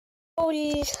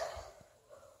Cody.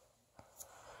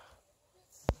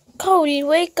 Cody,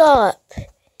 wake up.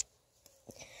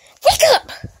 Wake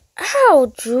up!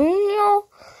 Ow, Junior.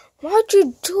 Why'd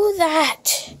you do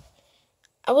that?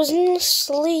 I was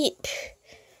asleep.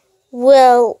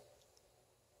 Well,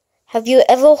 have you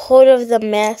ever heard of the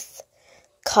myth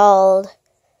called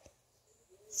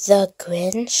the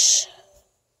Grinch?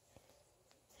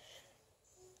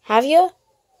 Have you?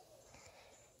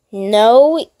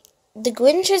 No, the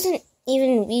Grinch isn't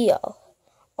even real,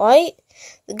 right?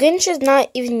 The Grinch is not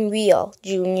even real,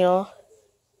 Junior.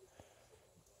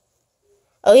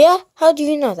 Oh yeah? How do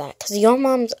you know that? 'Cause your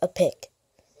mom's a pig.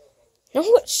 No,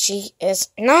 she is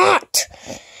not.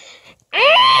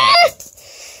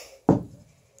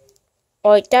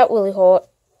 Alright, that really hurt.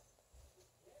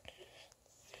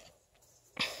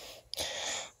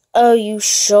 Are you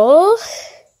sure?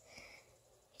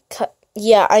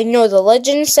 Yeah, I know. The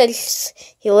legend says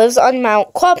he lives on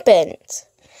Mount Crumpins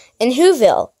in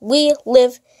Whoville. We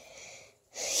live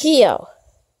here.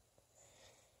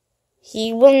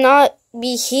 He will not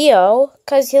be here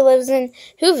because he lives in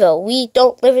Whoville. We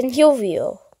don't live in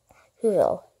Whoville.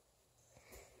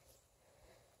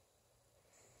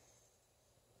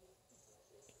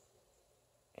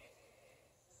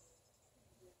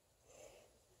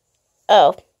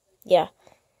 Oh, yeah.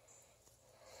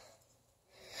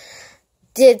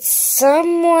 Did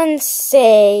someone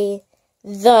say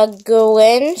the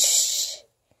Grinch?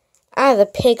 Ah, the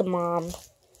pig mom.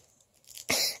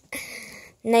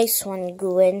 Nice one,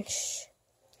 Grinch.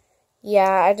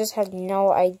 Yeah, I just have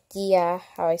no idea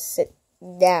how I sit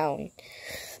down.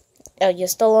 Oh, you're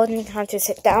still learning how to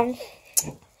sit down?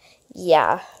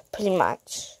 Yeah, pretty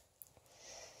much.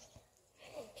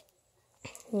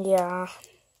 Yeah.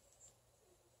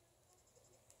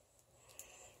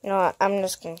 You know what? I'm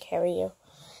just gonna carry you.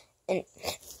 And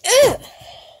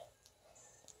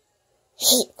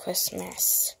hate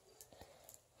Christmas.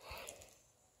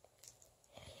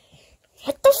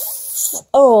 What the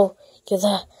oh, you're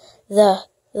the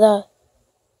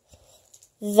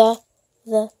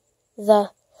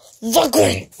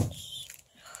Grinch.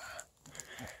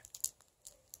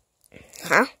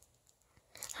 Huh?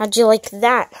 How'd you like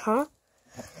that, huh?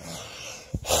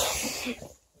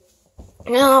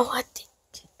 No, what did you...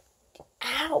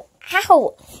 Ow!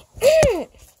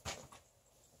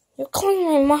 You're calling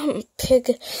my mom a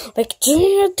pig like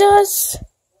Junior does?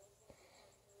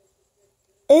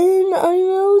 And I'm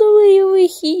all the way over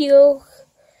here.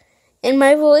 And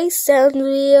my voice sounds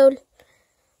weird.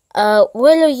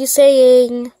 What are you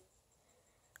saying?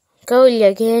 Cody,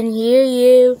 I can't hear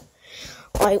you.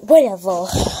 Alright, whatever.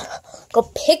 Go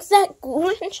pick that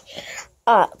Grinch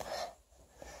up.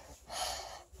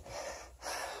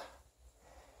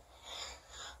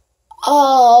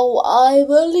 Oh, I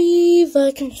believe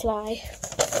I can fly.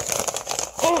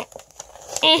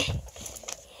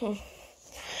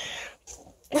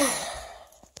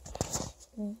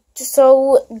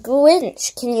 So,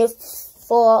 Grinch, can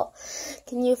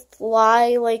you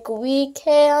fly like we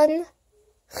can?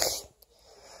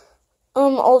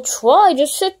 I'll try.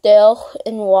 Just sit there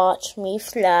and watch me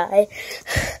fly.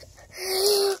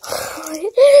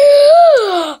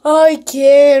 I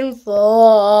can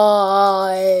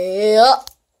fly.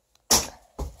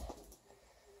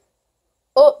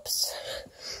 Oops.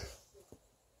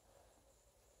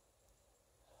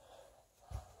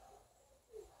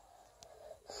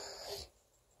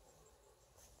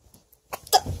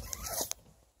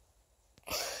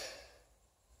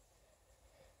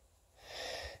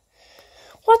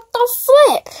 What the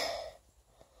flip?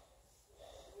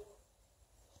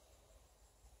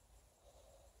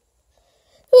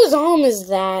 Whose arm is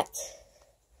that?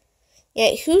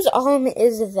 Yeah, whose arm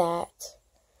is that?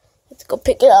 Let's go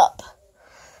pick it up.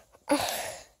 It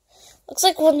looks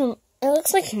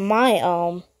like my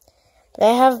arm. But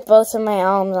I have both of my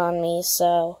arms on me,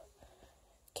 so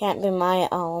can't be my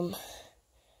arm.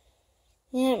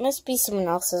 Yeah, it must be someone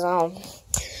else's arm.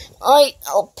 Alright,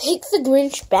 I'll pick the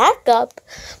Grinch back up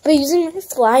by using my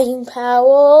flying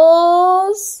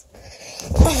powers.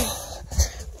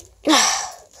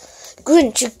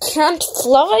 Grinch, you can't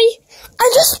fly?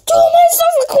 I just threw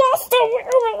myself across the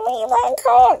room and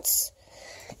carts.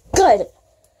 Good.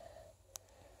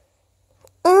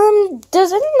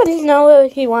 Does anybody know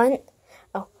what he wants?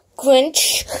 Oh,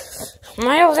 Grinch,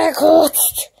 my other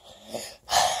ghost.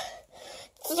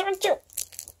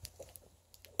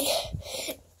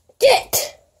 Dick.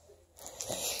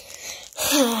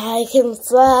 I can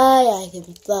fly,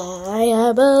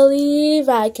 I believe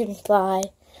I can fly.